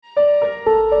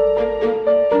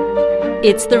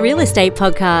It's the Real Estate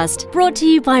Podcast, brought to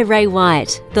you by Ray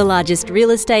White, the largest real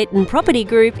estate and property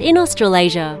group in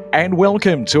Australasia. And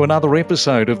welcome to another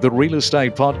episode of the Real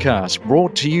Estate Podcast,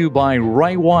 brought to you by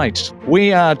Ray White.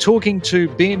 We are talking to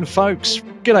Ben Foulkes.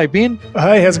 G'day, Ben.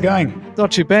 Hey, how's it going? Not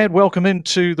too bad. Welcome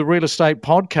into the Real Estate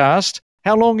Podcast.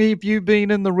 How long have you been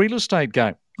in the real estate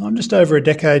game? I'm just over a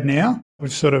decade now.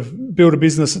 We've sort of built a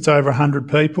business that's over 100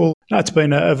 people. No, it's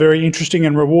been a very interesting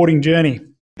and rewarding journey.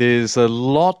 There's a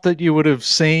lot that you would have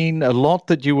seen, a lot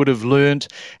that you would have learned,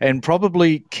 and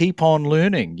probably keep on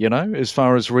learning, as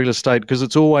far as real estate, because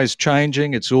it's always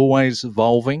changing, it's always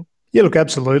evolving. Yeah, look,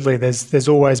 absolutely. There's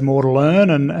always more to learn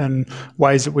and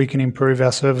ways that we can improve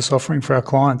our service offering for our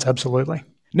clients, absolutely.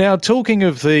 Now, talking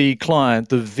of the client,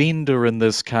 the vendor in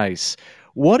this case,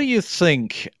 what do you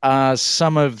think are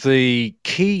some of the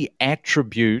key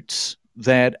attributes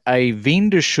that a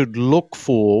vendor should look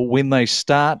for when they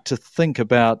start to think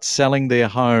about selling their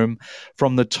home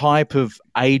from the type of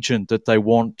agent that they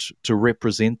want to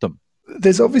represent them?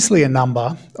 There's obviously a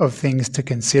number of things to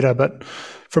consider, but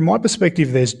from my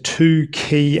perspective, there's two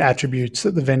key attributes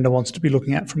that the vendor wants to be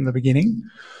looking at from the beginning.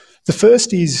 The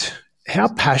first is how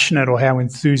passionate or how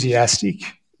enthusiastic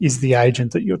is the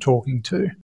agent that you're talking to.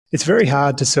 It's very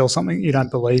hard to sell something you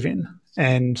don't believe in.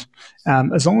 And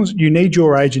as long as you need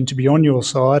your agent to be on your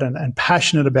side and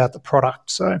passionate about the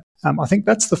product. So I think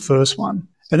that's the first one.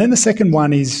 And then the second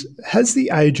one is, has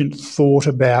the agent thought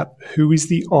about who is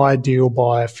the ideal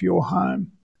buyer for your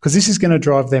home? Because this is going to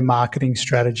drive their marketing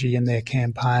strategy and their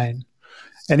campaign.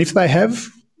 And if they have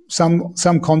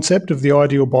some concept of the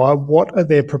ideal buyer, what are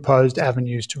their proposed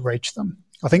avenues to reach them?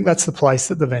 I think that's the place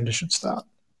that the vendor should start.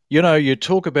 You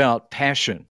talk about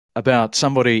passion, about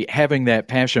somebody having that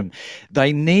passion.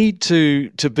 They need to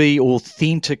be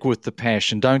authentic with the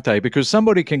passion, don't they? Because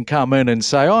somebody can come in and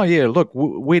say, oh yeah, look,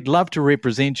 we'd love to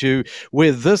represent you.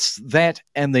 We're this, that,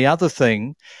 and the other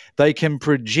thing. They can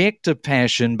project a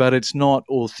passion, but it's not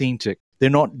authentic. They're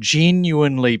not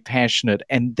genuinely passionate.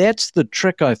 And that's the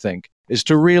trick, I think, is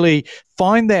to really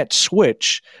find that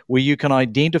switch where you can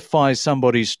identify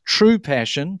somebody's true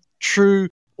passion, true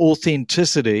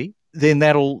authenticity. Then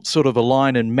that'll sort of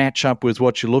align and match up with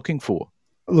what you're looking for.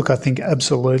 Look, I think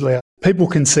absolutely. People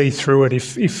can see through it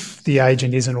if the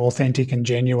agent isn't authentic and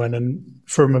genuine. And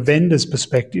from a vendor's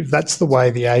perspective, that's the way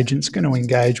the agent's going to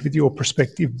engage with your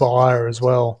prospective buyer as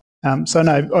well. So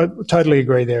no, I totally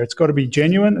agree there. It's got to be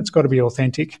genuine. It's got to be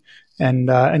authentic. And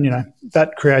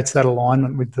that creates that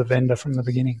alignment with the vendor from the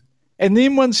beginning. And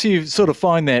then once you sort of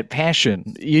find that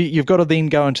passion, you've got to then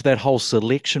go into that whole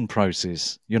selection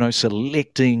process,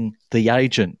 selecting the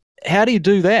agent. How do you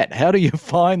do that? How do you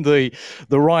find the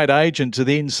right agent to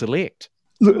then select?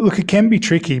 Look, it can be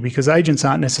tricky because agents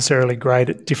aren't necessarily great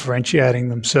at differentiating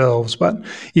themselves. But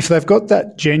if they've got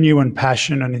that genuine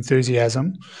passion and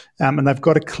enthusiasm and they've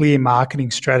got a clear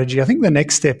marketing strategy, I think the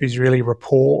next step is really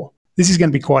rapport. This is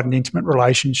going to be quite an intimate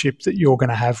relationship that you're going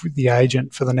to have with the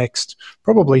agent for the next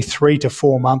probably 3 to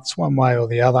 4 months, one way or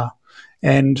the other.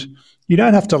 And you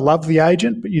don't have to love the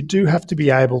agent, but you do have to be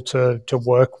able to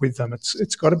work with them.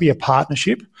 It's got to be a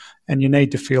partnership and you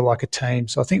need to feel like a team.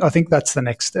 So I think that's the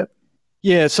next step.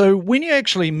 Yeah, so when you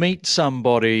actually meet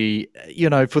somebody,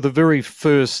 for the very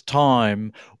first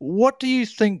time, what do you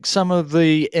think some of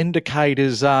the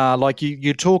indicators are? Like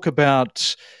you talk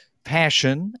about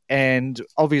passion, and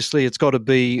obviously it's got to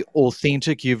be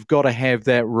authentic. You've got to have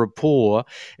that rapport.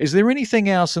 Is there anything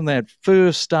else in that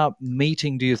first up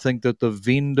meeting, do you think, that the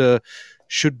vendor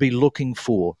should be looking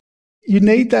for? You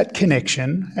need that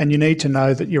connection, and you need to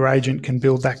know that your agent can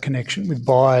build that connection with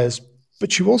buyers,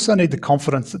 but you also need the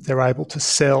confidence that they're able to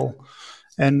sell.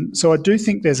 And so I do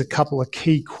think there's a couple of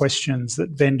key questions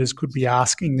that vendors could be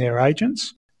asking their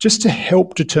agents, just to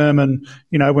help determine,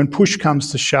 when push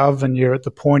comes to shove and you're at the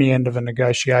pointy end of a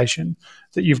negotiation,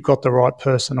 that you've got the right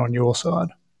person on your side.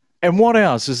 And what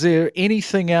else? Is there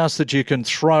anything else that you can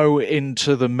throw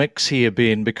into the mix here,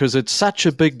 Ben? Because it's such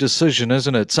a big decision,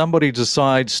 isn't it? Somebody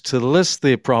decides to list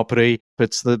their property.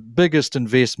 It's the biggest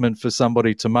investment for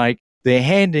somebody to make. They're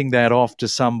handing that off to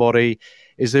somebody.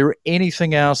 Is there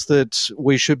anything else that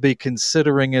we should be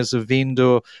considering as a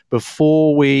vendor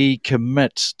before we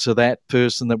commit to that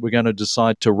person that we're going to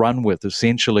decide to run with,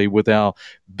 essentially with our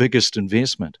biggest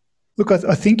investment? Look,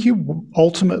 I think you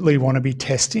ultimately want to be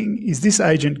testing, is this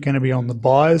agent going to be on the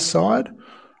buyer's side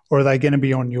or are they going to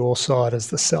be on your side as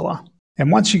the seller?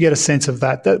 And once you get a sense of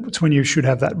that, that's when you should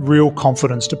have that real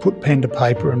confidence to put pen to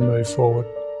paper and move forward.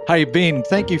 Hey, Ben,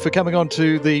 thank you for coming on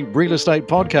to the Real Estate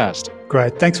Podcast.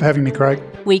 Great. Thanks for having me, Craig.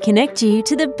 We connect you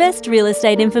to the best real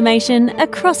estate information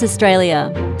across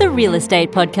Australia. The Real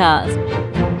Estate Podcast.